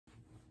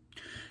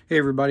Hey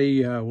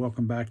everybody,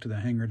 welcome back to the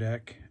hangar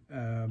deck.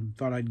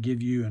 Thought I'd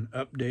give you an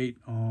update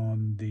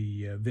on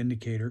the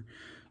Vindicator.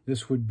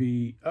 This would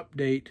be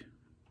update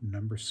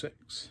number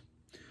 6.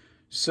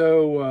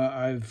 So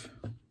I've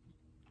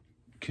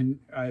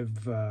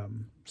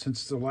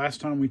since the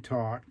last time we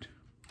talked,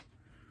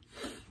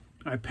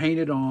 I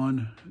painted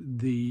on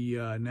the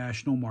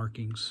national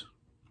markings,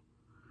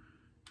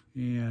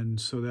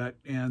 and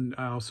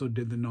I also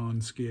did the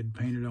non-skid,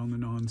 painted on the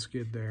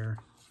non-skid there.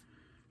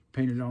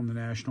 Painted on the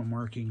national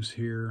markings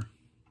here.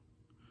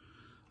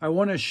 I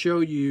want to show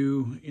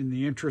you, in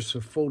the interest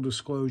of full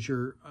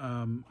disclosure,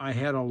 I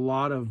had a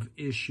lot of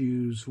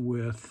issues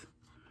with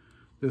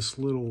this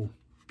little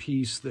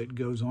piece that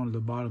goes onto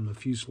the bottom of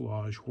the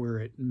fuselage where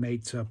it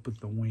mates up with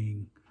the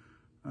wing.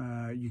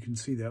 You can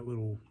see that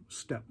little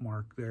step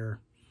mark there.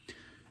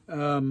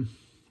 I'm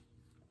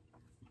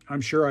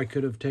sure I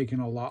could have taken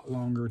a lot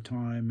longer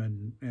time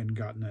and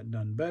gotten that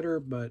done better,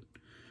 but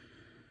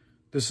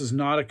this is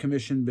not a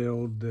commission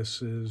build.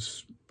 This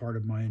is part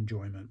of my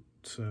enjoyment.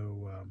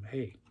 So,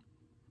 hey,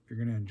 if you're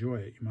going to enjoy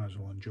it, you might as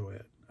well enjoy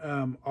it.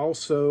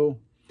 Also,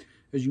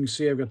 as you can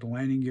see, I've got the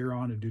landing gear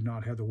on. I do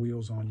not have the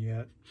wheels on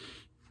yet.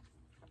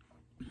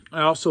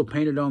 I also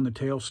painted on the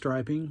tail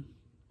striping.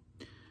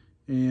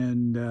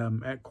 And,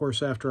 of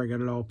course, after I got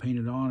it all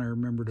painted on, I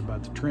remembered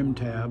about the trim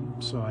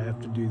tab, so I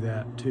have to do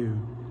that too.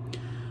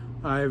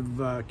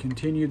 I've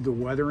continued the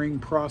weathering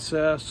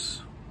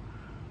process.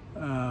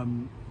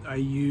 I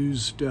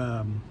used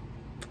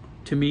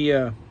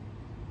Tamiya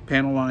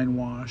panel line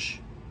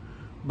wash,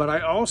 but I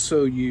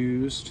also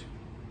used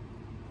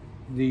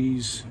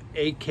these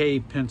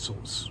AK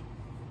pencils,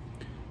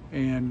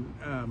 and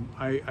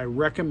I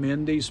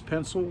recommend these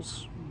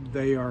pencils.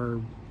 They are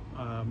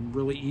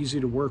really easy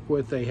to work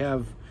with.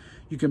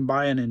 You can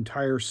buy an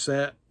entire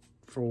set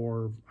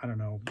for, I don't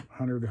know,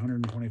 $100 to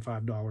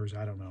 $125,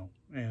 I don't know,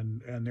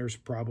 and there's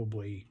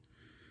probably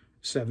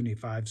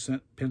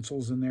 75-cent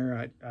pencils in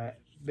there.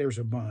 There's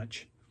a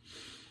bunch.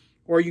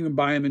 Or you can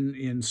buy them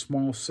in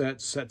small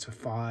sets of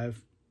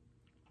 5.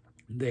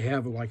 They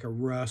have like a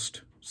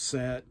rust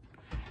set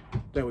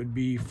that would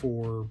be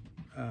for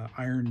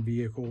iron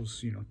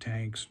vehicles, you know,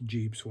 tanks,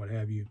 Jeeps, what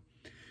have you.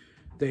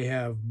 They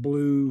have a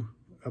blue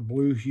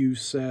hue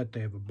set, they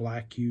have a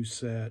black hue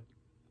set,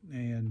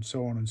 and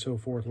so on and so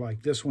forth.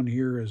 Like this one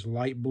here is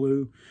light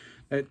blue.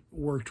 That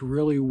worked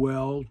really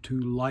well to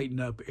lighten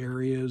up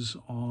areas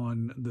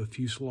on the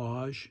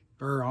fuselage,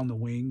 or on the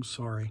wings,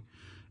 sorry,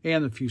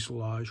 and the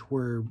fuselage,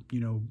 where, you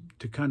know,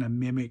 to kind of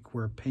mimic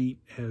where paint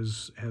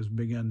has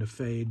begun to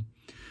fade.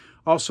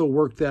 Also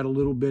worked that a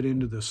little bit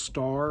into the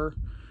star.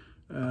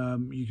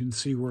 You can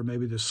see where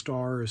maybe the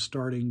star is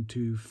starting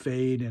to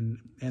fade and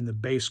the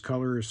base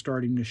color is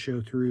starting to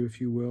show through, if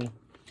you will.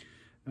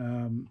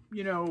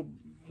 You know,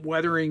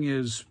 weathering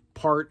is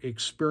part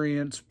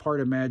experience, part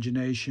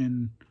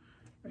imagination,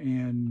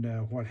 and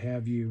what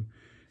have you.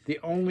 The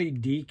only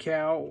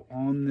decal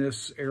on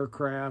this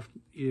aircraft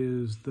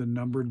is the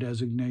number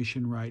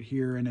designation right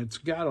here, and it's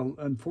got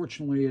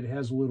unfortunately it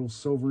has a little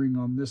silvering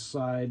on this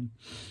side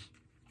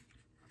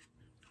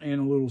and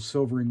a little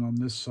silvering on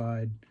this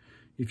side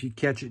if you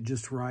catch it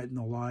just right in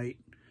the light.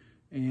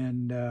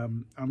 And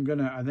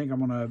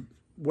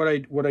what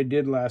I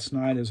did last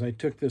night is I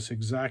took this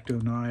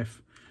X-Acto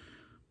knife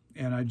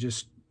and I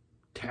just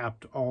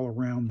tapped all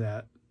around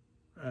that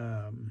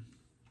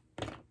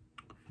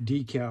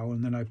decal,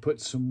 and then I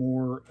put some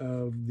more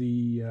of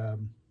the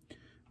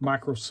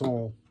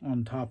microsol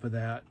on top of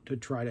that to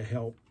try to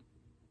help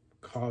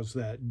cause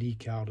that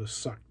decal to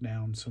suck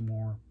down some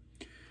more.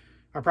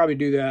 I'll probably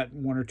do that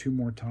 1 or 2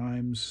 more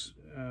times,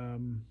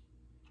 and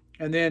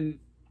then,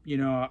 you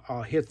know,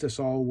 I'll hit this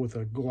all with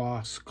a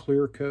gloss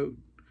clear coat,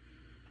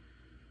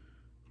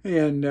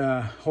 and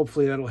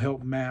hopefully that'll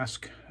help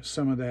mask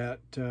some of that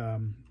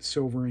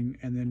silvering.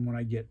 And then when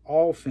I get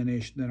all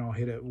finished, then I'll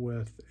hit it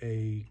with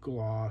a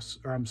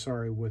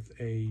with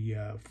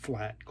a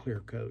flat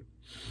clear coat.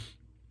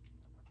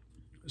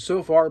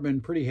 So far, I've been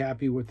pretty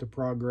happy with the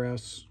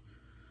progress.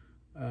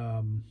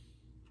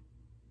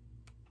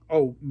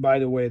 Oh, by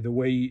the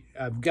way,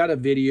 I've got a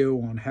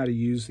video on how to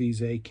use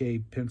these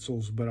AK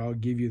pencils, but I'll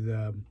give you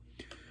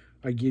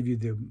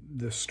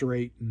the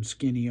straight and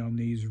skinny on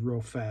these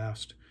real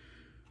fast.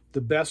 The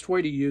best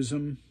way to use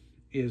them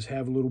is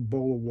have a little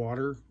bowl of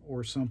water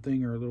or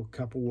something, or a little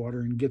cup of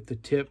water, and get the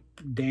tip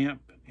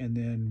damp and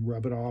then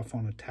rub it off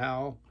on a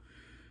towel.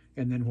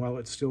 And then while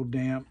it's still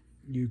damp,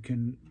 you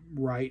can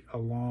write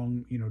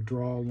along, you know,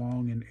 draw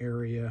along an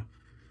area.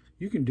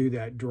 You can do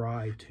that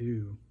dry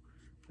too,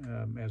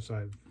 as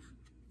I've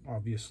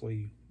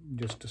obviously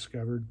just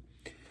discovered.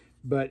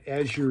 But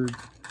as you're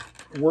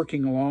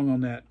working along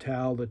on that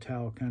towel, the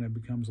towel kind of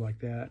becomes like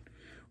that.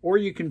 Or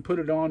you can put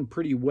it on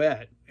pretty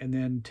wet and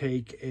then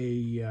take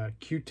a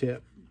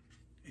Q-tip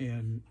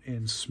and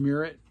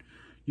smear it.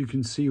 You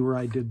can see where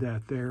I did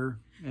that there,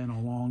 and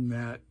along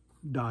that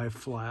dive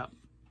flap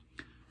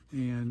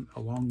and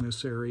along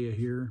this area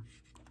here.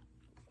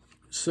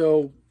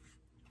 So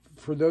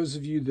for those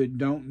of you that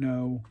don't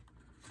know,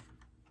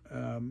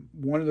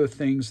 one of the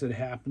things that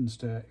happens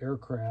to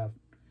aircraft,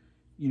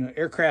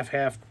 aircraft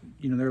have,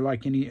 they're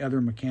like any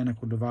other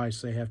mechanical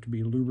device. They have to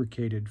be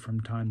lubricated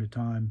from time to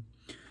time.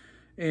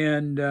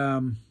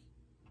 And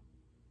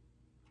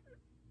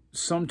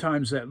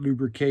sometimes that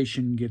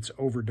lubrication gets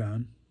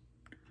overdone.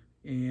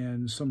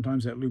 And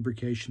sometimes that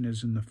lubrication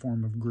is in the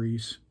form of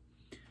grease.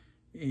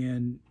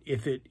 And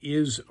if it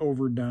is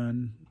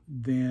overdone,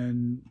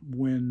 then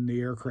when the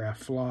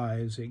aircraft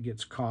flies, it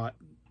gets caught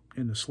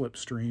in the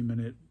slipstream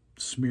and it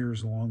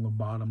smears along the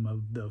bottom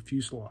of the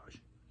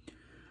fuselage.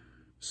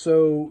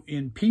 So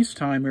in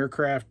peacetime,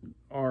 aircraft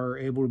are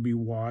able to be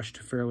washed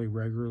fairly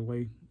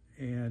regularly.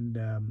 And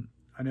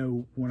I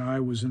know when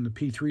I was in the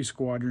P3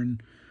 squadron,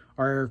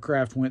 our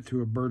aircraft went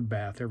through a bird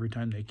bath every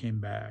time they came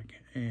back.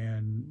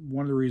 And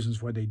one of the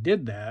reasons why they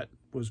did that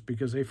was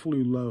because they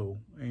flew low,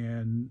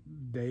 and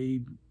they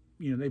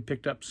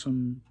picked up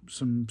some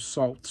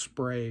salt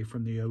spray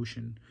from the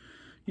ocean.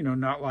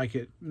 Not like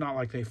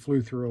they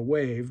flew through a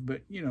wave,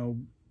 but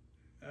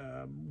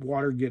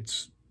water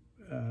gets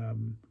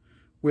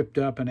whipped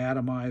up and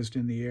atomized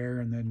in the air,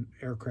 and then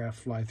aircraft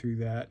fly through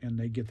that, and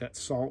they get that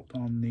salt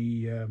on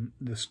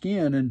the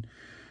skin. And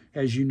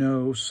as you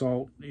know,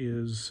 salt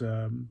is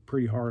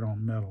pretty hard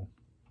on metal.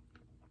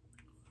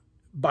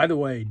 By the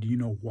way, do you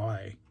know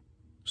why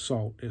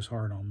salt is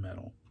hard on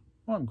metal?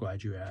 Well, I'm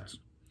glad you asked.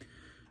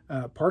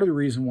 Part of the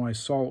reason why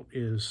salt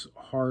is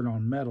hard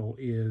on metal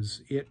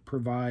is it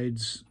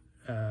provides,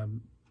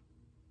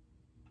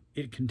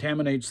 it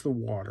contaminates the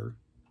water,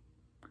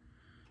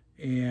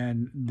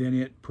 and then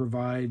it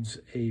provides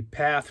a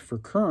path for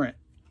current.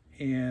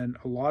 And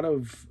a lot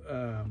of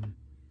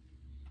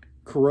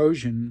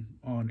corrosion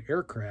on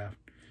aircraft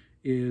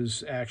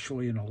is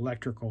actually an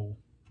electrical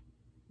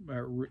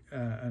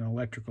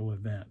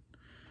event.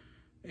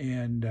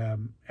 And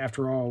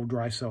after all,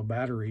 dry cell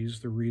batteries,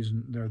 the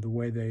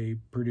way they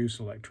produce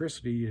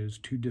electricity is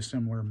two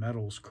dissimilar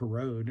metals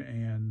corrode,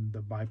 and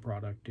the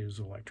byproduct is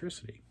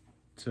electricity.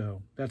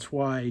 So that's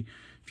why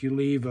if you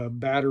leave a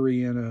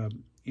battery in a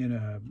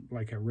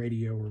like a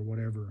radio or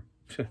whatever,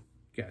 you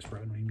guys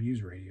probably don't even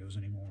use radios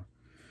anymore.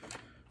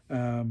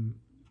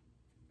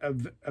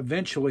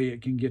 Eventually,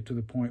 it can get to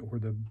the point where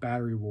the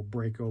battery will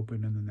break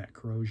open, and then that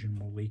corrosion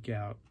will leak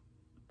out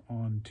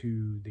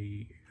onto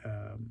the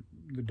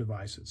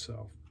device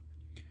itself.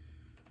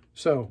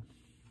 So,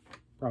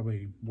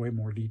 probably way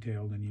more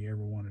detail than you ever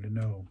wanted to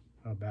know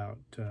about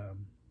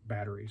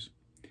batteries.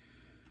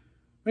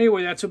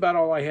 Anyway, that's about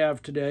all I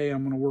have today.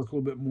 I'm going to work a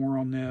little bit more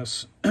on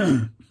this.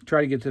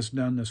 Try to get this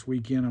done this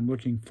weekend. I'm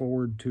looking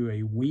forward to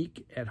a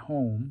week at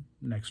home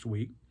next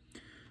week.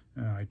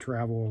 I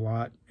travel a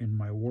lot in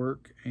my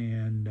work,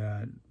 and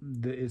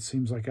it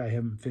seems like I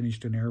haven't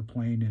finished an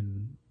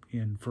airplane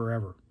in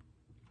forever.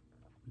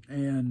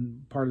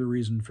 And part of the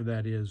reason for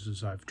that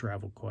is I've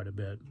traveled quite a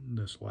bit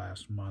this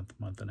last month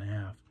and a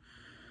half.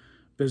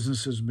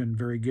 Business has been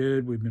very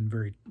good. We've been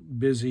very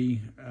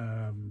busy.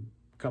 A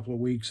couple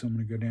of weeks, I'm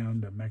going to go down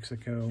to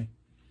Mexico,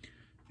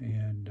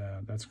 and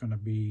that's going to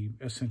be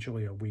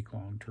essentially a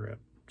week-long trip.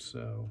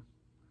 So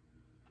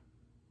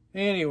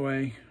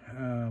anyway,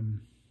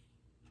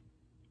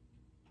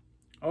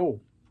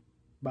 oh,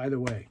 by the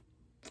way,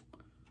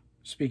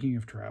 speaking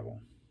of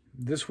travel,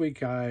 this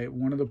week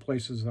one of the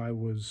places I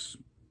was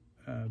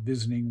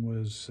visiting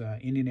was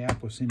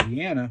Indianapolis,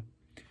 Indiana,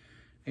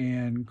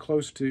 and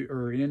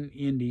in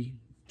Indy,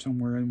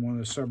 somewhere in one of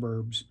the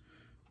suburbs,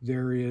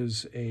 there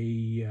is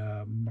a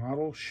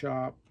model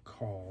shop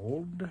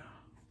called,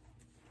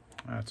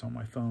 it's on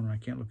my phone, I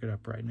can't look it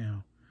up right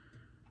now.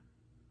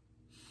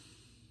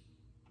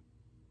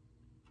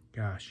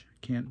 Gosh,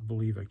 I can't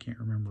believe I can't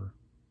remember.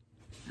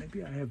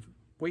 Maybe I have,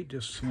 wait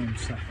just 1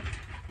 second.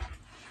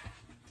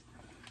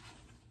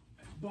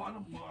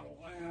 Bottom model,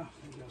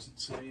 it doesn't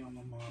say on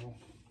the model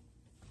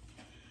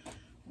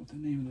what the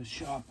name of the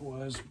shop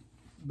was,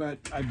 but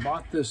I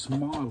bought this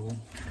model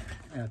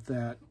at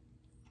that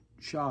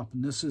shop,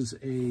 and this is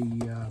a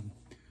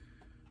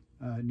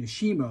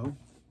Nishimo,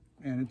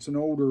 and it's an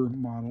older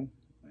model,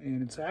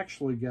 and it's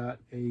actually got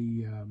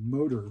a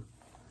motor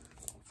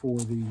for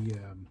the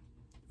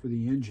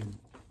engine,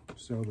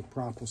 so the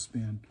prop will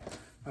spin.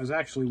 I was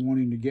actually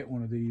wanting to get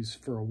one of these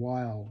for a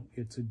while.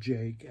 It's a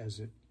Jake,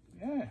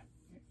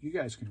 you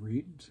guys can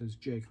read. It says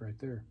Jake right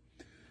there.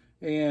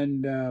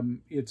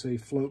 And it's a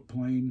float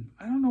plane.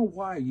 I don't know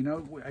why.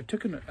 I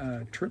took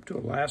a trip to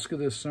Alaska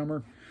this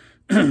summer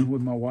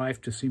with my wife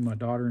to see my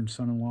daughter and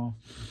son-in-law.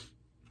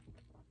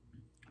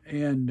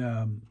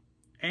 And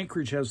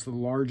Anchorage has the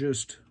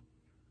largest,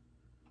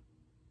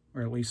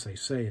 or at least they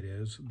say it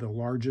is, the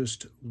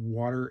largest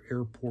water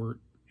airport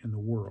in the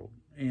world.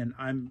 And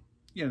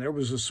there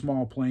was a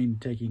small plane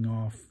taking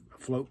off,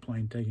 float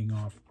plane taking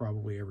off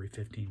probably every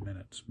 15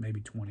 minutes,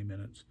 maybe 20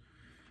 minutes,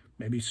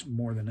 maybe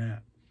more than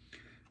that.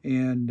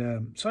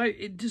 And so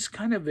it just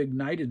kind of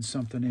ignited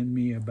something in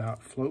me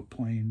about float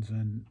planes,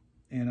 and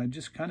I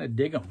just kind of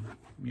dig them,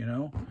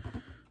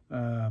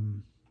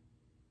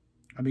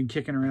 I've been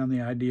kicking around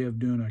the idea of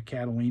doing a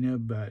Catalina,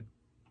 but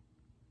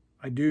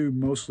I do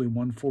mostly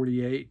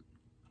 148.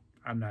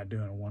 I'm not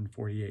doing a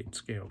 1/48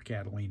 scale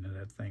Catalina.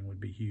 That thing would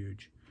be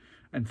huge.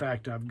 In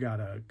fact, I've got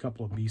a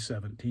couple of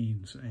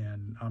B-17s,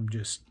 and I'm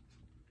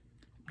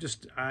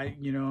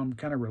I'm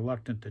kind of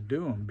reluctant to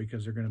do them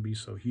because they're going to be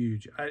so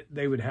huge.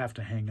 They would have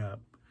to hang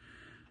up.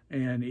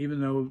 And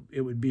even though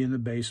it would be in the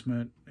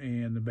basement,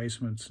 and the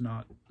basement's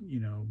not,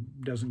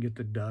 doesn't get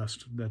the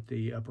dust that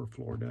the upper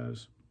floor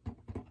does,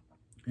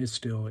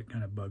 it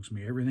kind of bugs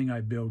me. Everything I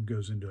build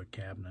goes into a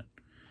cabinet.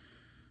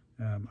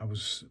 I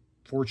was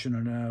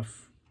fortunate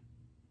enough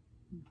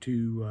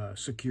to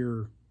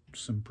secure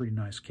some pretty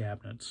nice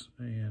cabinets,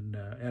 and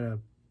at a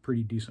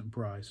pretty decent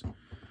price.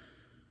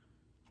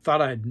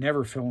 Thought I'd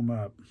never fill them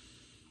up.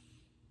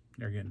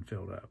 They're getting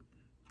filled up.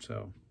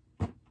 So,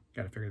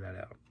 got to figure that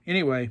out.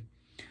 Anyway,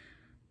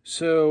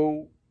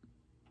 so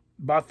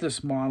bought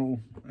this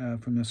model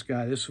from this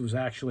guy. This was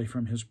actually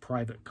from his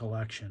private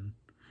collection.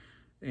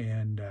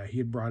 And he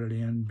had brought it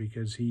in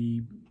because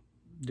he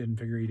didn't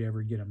figure he'd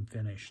ever get them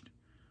finished.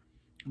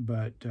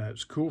 But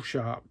it's a cool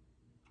shop.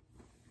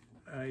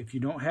 If you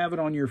don't have it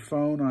on your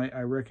phone,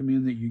 I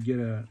recommend that you get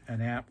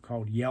an app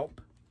called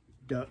Yelp,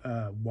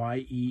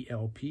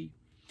 Y-E-L-P.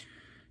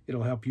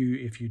 It'll help you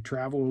if you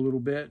travel a little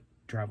bit,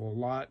 travel a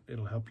lot.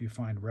 It'll help you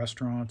find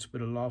restaurants,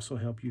 but it'll also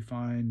help you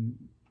find,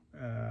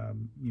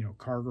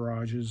 car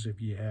garages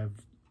if you have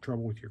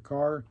trouble with your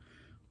car,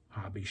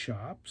 hobby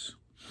shops,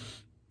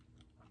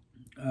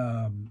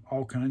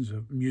 all kinds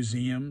of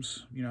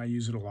museums. I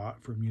use it a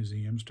lot for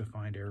museums, to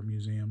find air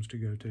museums to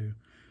go to,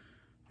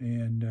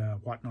 and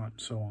whatnot,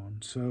 and so on.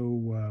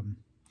 So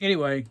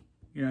anyway,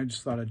 I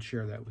just thought I'd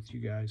share that with you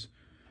guys.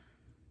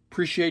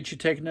 Appreciate you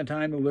taking the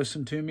time to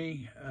listen to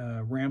me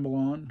ramble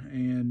on,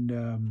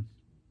 and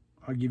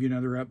I'll give you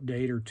another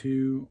update or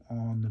two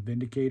on the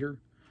Vindicator.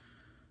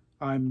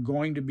 I'm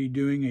going to be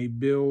doing a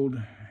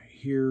build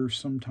here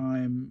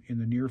sometime in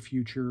the near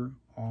future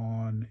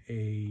on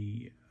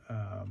a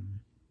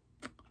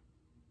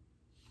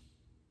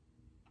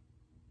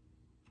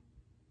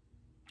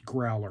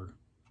growler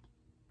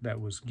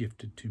that was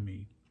gifted to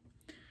me.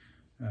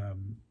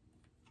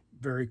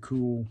 Very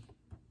cool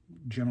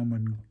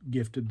gentleman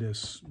gifted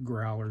this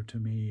growler to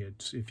me.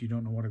 If you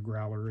don't know what a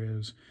growler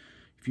is,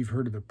 if you've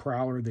heard of the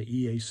Prowler, the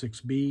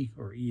EA6B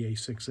or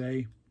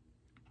EA6A,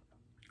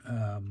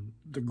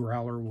 the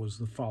growler was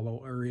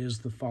is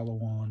the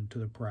follow-on to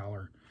the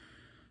Prowler,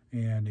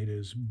 and it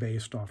is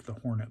based off the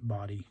Hornet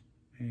body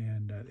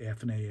and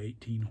F&A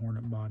 18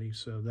 Hornet body,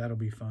 so that'll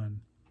be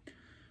fun.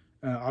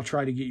 I'll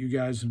try to get you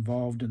guys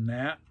involved in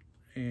that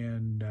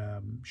and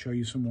show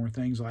you some more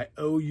things. I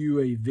owe you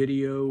a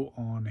video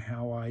on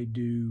how I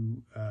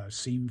do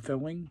seam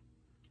filling,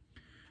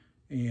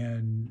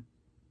 and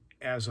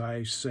as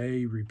I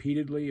say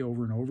repeatedly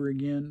over and over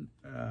again,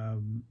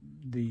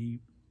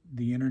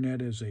 the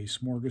internet is a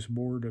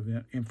smorgasbord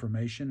of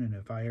information, and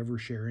if I ever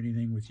share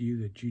anything with you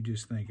that you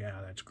just think,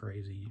 that's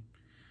crazy,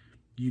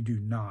 you do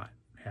not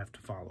have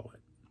to follow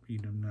it. You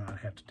do not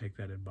have to take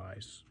that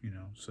advice,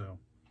 so.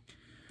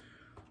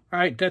 All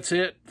right, that's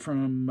it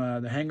from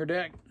the Hangar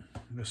Deck.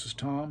 This is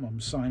Tom. I'm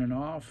signing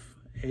off.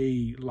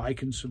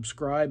 Like and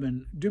subscribe,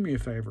 and do me a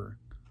favor.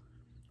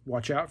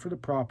 Watch out for the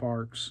prop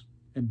arcs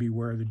and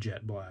beware the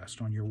jet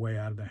blast on your way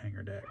out of the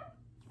Hangar Deck.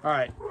 All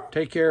right,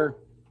 take care.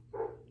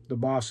 The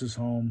boss is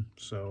home,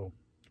 so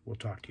we'll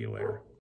talk to you later.